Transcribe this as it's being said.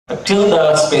till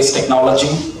the space technology.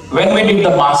 When we did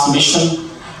the Mars mission,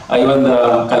 even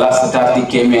the Kailash Satyarthi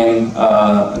came in,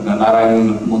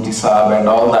 Narayan Murthy Saab and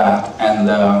all that, and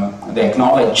they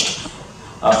acknowledged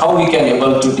how we can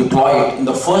able to deploy it in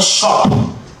the first shot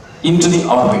into the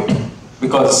orbit,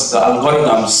 because the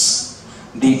algorithms,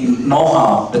 the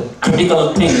know-how, the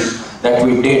critical thing that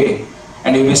we did,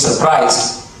 and you'll be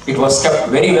surprised, it was kept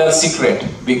very well secret,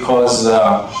 because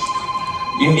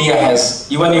India has,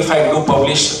 even if I do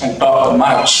publish and talk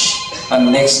much,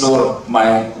 and next door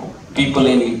my people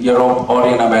in Europe or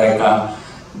in America,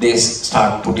 they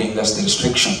start putting us the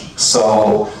restriction.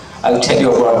 So I'll tell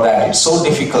you about that. It's so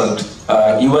difficult.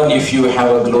 Even if you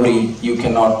have a glory, you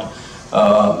cannot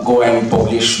go and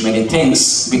publish many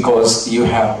things, because you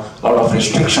have a lot of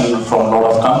restriction from a lot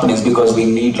of companies, because we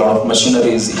need a lot of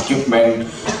machineries, equipment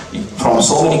from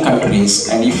so many countries.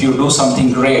 And if you do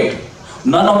something great,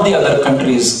 none of the other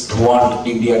countries want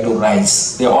India to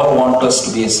rise. They all want us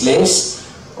to be slaves,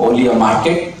 only a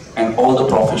market, and all the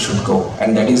profit should go.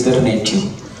 And that is their native.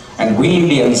 And we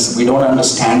Indians, we don't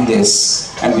understand this.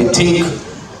 And we think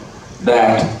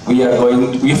that if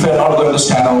we are not going to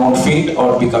stand on our own feet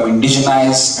or become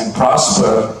indigenized and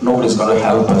prosper, nobody is going to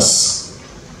help us.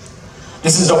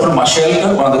 This is Dr.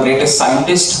 Mashelkar, one of the greatest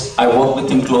scientists. I worked with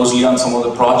him closely on some of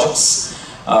the projects,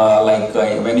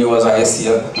 when he was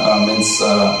ISCSC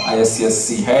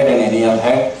head and NEL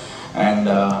head, and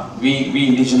we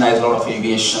indigenized a lot of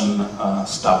aviation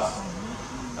stuff.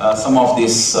 Some of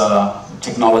this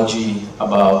technology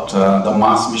about the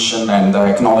Mars mission and the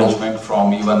acknowledgement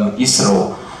from even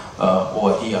ISRO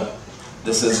over here.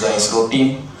 This is the ISRO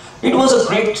team. It was a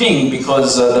great thing,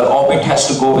 because the orbit has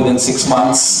to go within 6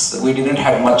 months. We didn't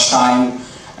have much time,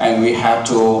 and we had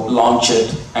to launch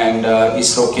it, and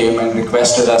ISRO came and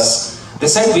requested us. They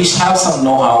said, we have some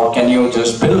know-how, can you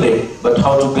just build it? But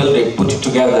how to build it, put it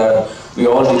together, we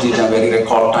all did it in a very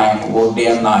record time, worked day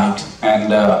and night, and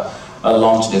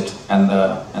launched it, and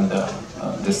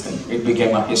this thing, it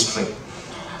became a history.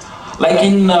 Like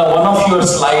in one of your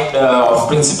slide of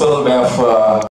principle of